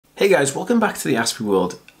Hey guys, welcome back to the Aspie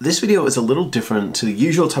world. This video is a little different to the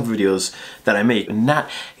usual type of videos that I make, and that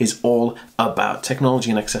is all about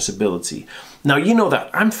technology and accessibility. Now, you know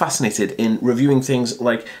that I'm fascinated in reviewing things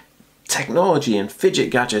like technology and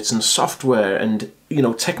fidget gadgets and software and,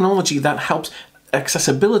 technology that helps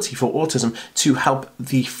accessibility for autism to help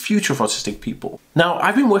the future of autistic people. Now,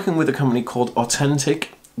 I've been working with a company called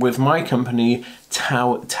Authentic with my company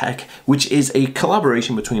Tau Tech, which is a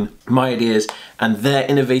collaboration between my ideas and their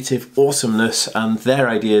innovative awesomeness and their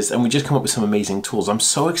ideas, and we just come up with some amazing tools. I'm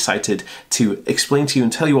so excited to explain to you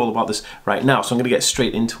and tell you all about this right now, so I'm going to get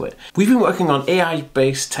straight into it. We've been working on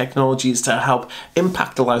AI-based technologies to help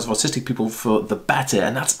impact the lives of autistic people for the better,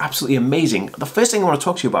 and that's absolutely amazing. The first thing I want to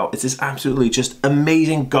talk to you about is this absolutely just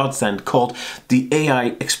amazing godsend called the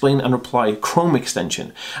AI Explain and Reply Chrome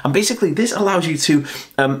extension. And basically this allows you to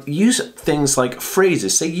use things like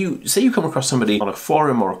phrases. Say you come across somebody on a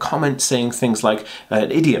forum or a comment saying things like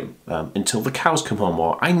an idiom, until the cows come home,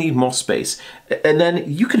 or I need more space, and then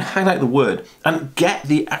you can highlight the word and get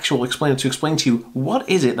the actual explainer to explain to you what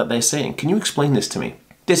is it that they're saying. Can you explain this to me?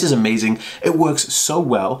 This is amazing. It works so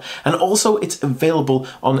well, and also it's available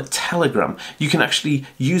on Telegram. You can actually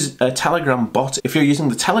use a Telegram bot. If you're using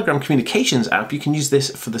the Telegram communications app, you can use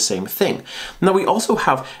this for the same thing. Now, we also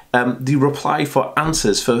have the reply for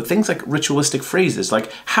answers for things like ritualistic phrases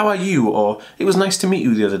like "How are you?" or "It was nice to meet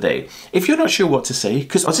you the other day." If you're not sure what to say,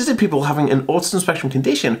 because autistic people having an autism spectrum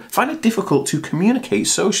condition find it difficult to communicate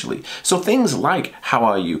socially, so things like "How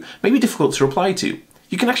are you?" may be difficult to reply to.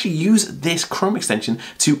 You can actually use this Chrome extension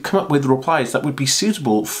to come up with replies that would be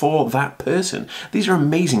suitable for that person. These are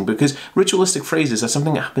amazing because ritualistic phrases are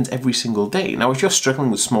something that happens every single day. Now, if you're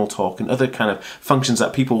struggling with small talk and other kind of functions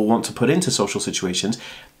that people want to put into social situations,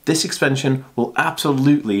 this extension will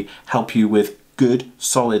absolutely help you with good,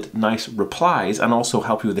 solid, nice replies, and also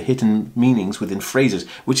help you with the hidden meanings within phrases,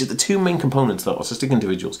 which are the two main components that autistic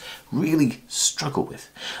individuals really struggle with.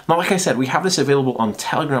 Now, like I said, we have this available on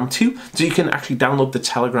Telegram too, so you can actually download the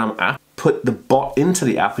Telegram app, put the bot into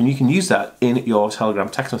the app, and you can use that in your Telegram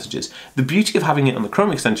text messages. The beauty of having it on the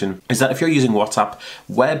Chrome extension is that if you're using WhatsApp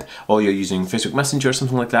web or you're using Facebook Messenger or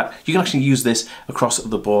something like that, you can actually use this across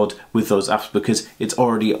the board with those apps because it's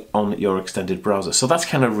already on your extended browser. So that's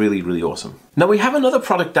kind of really, really awesome. Now, we have another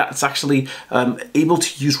product that's actually able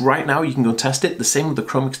to use right now. You can go and test it, the same with the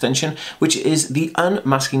Chrome extension, which is the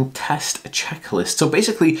Unmasking Test Checklist. So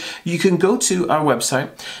basically, you can go to our website,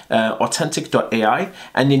 authentic.ai,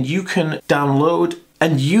 and then you can download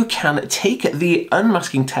and you can take the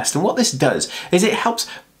unmasking test. And what this does is it helps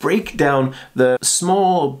break down the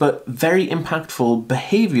small but very impactful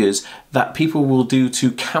behaviors that people will do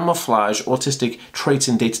to camouflage autistic traits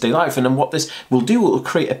in day-to-day life. And then what this will do, it will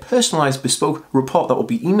create a personalized bespoke report that will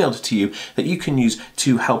be emailed to you that you can use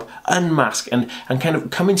to help unmask and kind of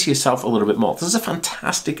come into yourself a little bit more. This is a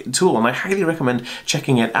fantastic tool and I highly recommend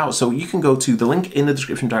checking it out. So you can go to the link in the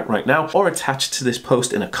description right now or attached to this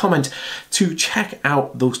post in a comment to check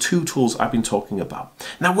out those two tools I've been talking about.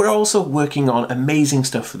 Now, we're also working on amazing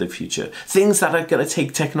stuff for the future. Things that are going to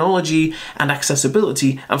take technology and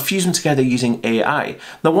accessibility and fuse them together using AI.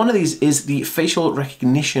 Now, one of these is the facial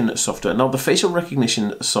recognition software. Now, the facial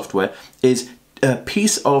recognition software is a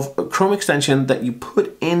piece of Chrome extension that you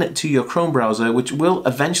put into your Chrome browser, which will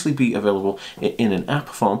eventually be available in an app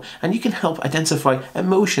form, and you can help identify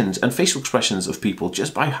emotions and facial expressions of people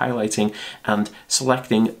just by highlighting and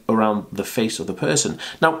selecting around the face of the person.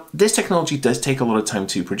 Now, this technology does take a lot of time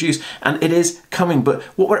to produce, and it is coming, but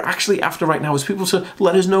what we're actually after right now is people to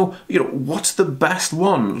let us know, what's the best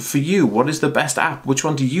one for you? What is the best app? Which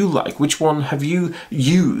one do you like? Which one have you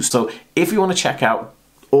used? So if you want to check out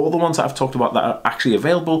all the ones that I've talked about that are actually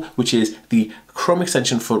available, which is the Chrome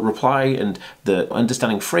extension for reply and the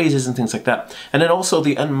understanding phrases and things like that. And then also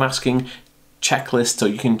the unmasking checklist, so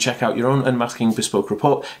you can check out your own unmasking bespoke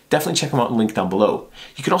report. Definitely check them out and link down below.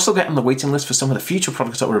 You can also get on the waiting list for some of the future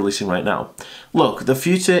products that we're releasing right now. Look, the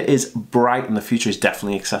future is bright and the future is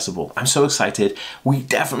definitely accessible. I'm so excited. We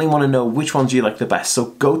definitely want to know which ones you like the best.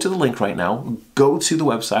 So go to the link right now, go to the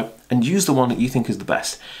website and use the one that you think is the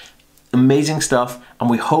best. Amazing stuff, and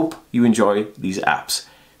we hope you enjoy these apps.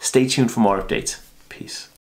 Stay tuned for more updates. Peace.